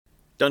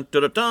Dun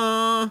dun dun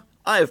dun!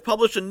 I have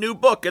published a new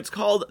book. It's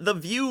called The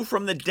View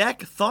from the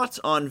Deck, Thoughts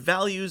on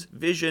Values,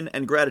 Vision,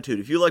 and Gratitude.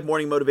 If you like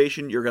morning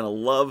motivation, you're going to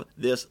love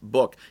this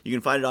book. You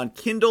can find it on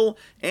Kindle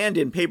and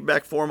in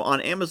paperback form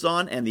on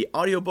Amazon, and the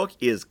audiobook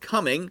is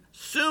coming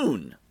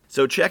soon.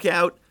 So check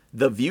out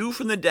The View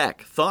from the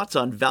Deck, Thoughts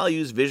on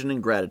Values, Vision,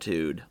 and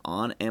Gratitude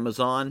on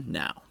Amazon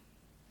now.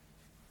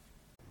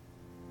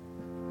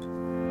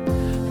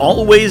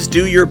 Always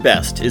do your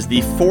best is the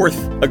fourth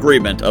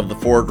agreement of the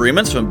four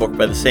agreements from a book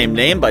by the same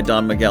name by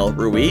Don Miguel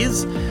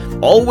Ruiz.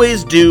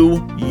 Always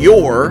do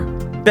your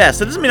best.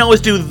 That doesn't mean always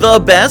do the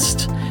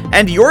best,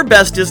 and your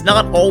best is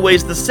not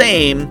always the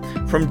same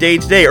from day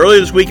to day.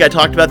 Earlier this week I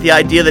talked about the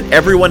idea that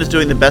everyone is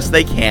doing the best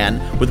they can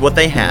with what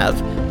they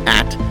have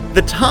at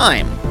the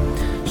time.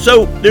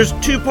 So there's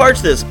two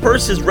parts to this.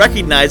 First is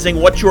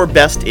recognizing what your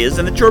best is,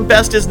 and that your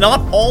best is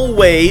not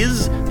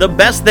always the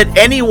best that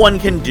anyone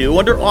can do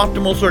under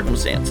optimal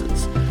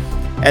circumstances,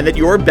 and that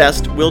your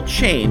best will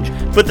change.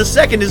 But the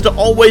second is to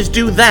always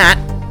do that,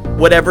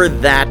 whatever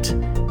that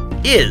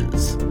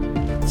is.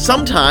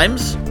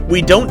 Sometimes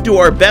we don't do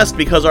our best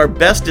because our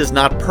best is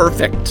not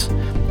perfect,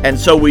 and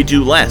so we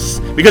do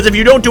less. Because if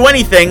you don't do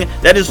anything,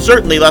 that is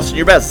certainly less than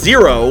your best.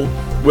 Zero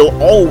will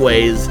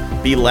always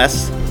be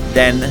less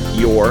than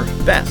your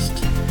best.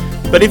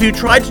 But if you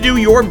try to do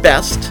your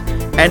best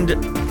and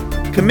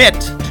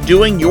commit to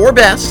doing your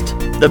best,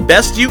 the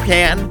best you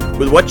can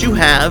with what you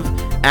have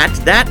at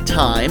that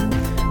time,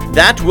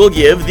 that will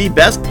give the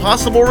best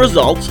possible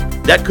result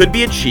that could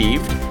be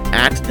achieved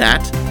at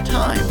that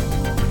time.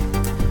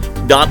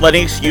 Not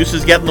letting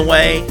excuses get in the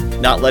way,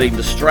 not letting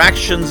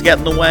distractions get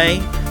in the way,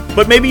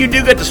 but maybe you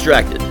do get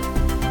distracted.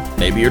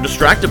 Maybe you're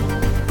distractible.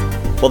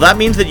 Well, that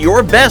means that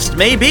your best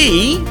may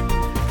be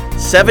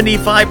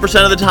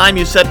 75% of the time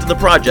you set to the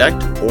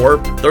project, or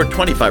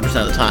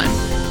 25% of the time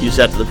you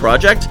set to the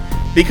project,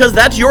 because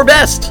that's your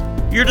best.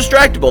 You're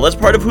distractible. That's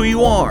part of who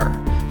you are.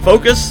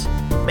 Focus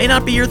may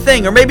not be your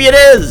thing, or maybe it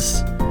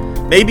is.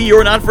 Maybe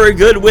you're not very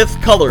good with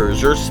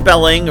colors, or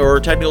spelling, or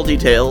technical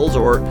details,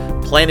 or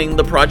planning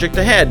the project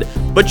ahead,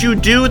 but you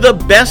do the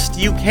best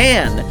you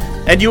can.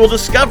 And you will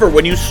discover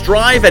when you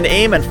strive and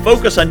aim and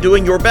focus on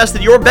doing your best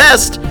that your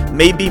best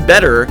may be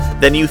better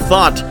than you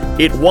thought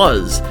it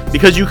was,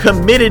 because you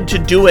committed to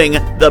doing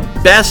the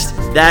best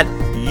that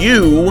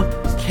you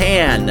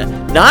can.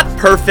 Not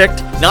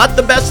perfect, not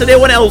the best that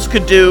anyone else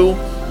could do,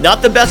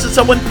 not the best that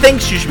someone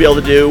thinks you should be able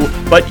to do,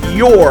 but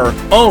your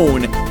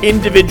own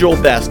individual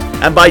best.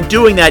 And by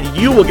doing that,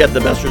 you will get the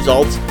best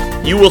results.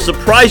 You will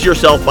surprise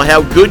yourself by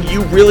how good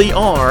you really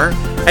are,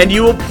 and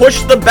you will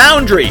push the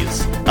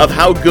boundaries of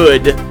how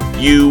good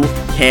you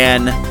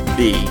can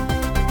be.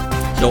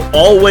 So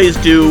always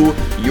do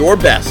your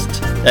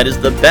best. That is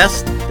the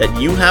best that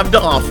you have to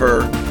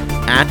offer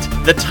at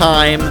the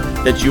time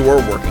that you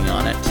are working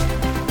on it.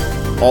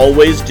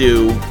 Always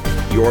do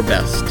your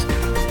best.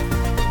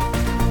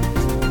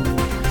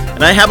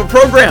 And I have a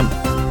program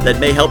that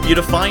may help you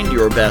to find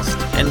your best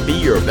and be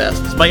your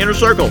best. It's my Inner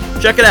Circle.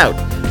 Check it out.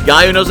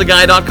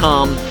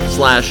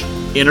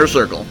 guywhoknowsaguy.com/inner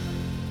circle.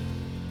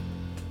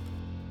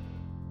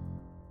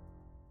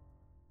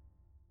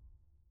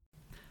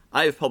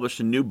 I have published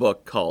a new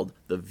book called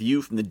The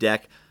View from the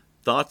Deck,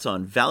 Thoughts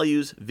on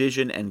Values,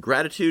 Vision, and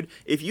Gratitude.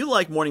 If you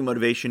like morning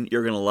motivation,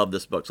 you're going to love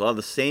this book. It's a lot of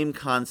the same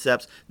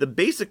concepts. The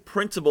basic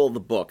principle of the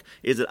book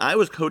is that I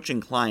was coaching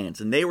clients,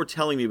 and they were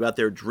telling me about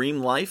their dream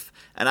life,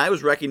 and I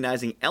was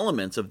recognizing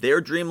elements of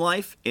their dream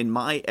life in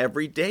my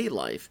everyday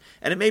life.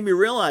 And it made me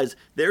realize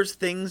there's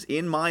things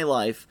in my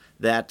life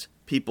that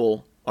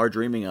people are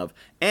dreaming of.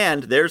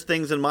 And there's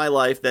things in my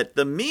life that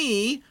the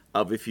me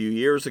of a few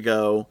years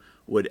ago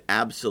would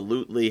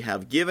absolutely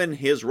have given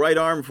his right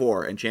arm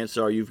for, and chances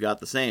are you've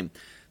got the same.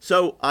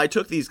 So I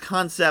took these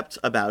concepts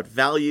about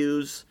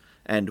values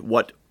and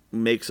what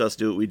makes us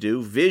do what we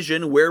do,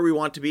 vision, where we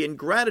want to be, and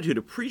gratitude,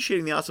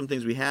 appreciating the awesome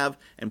things we have,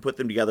 and put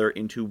them together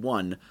into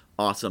one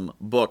awesome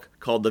book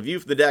called The View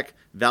from the Deck,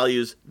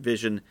 Values,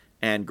 Vision,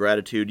 and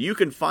Gratitude. You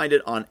can find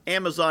it on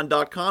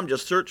Amazon.com.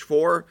 Just search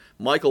for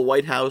Michael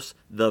Whitehouse,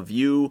 The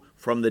View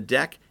from the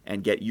Deck,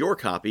 and get your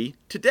copy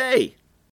today.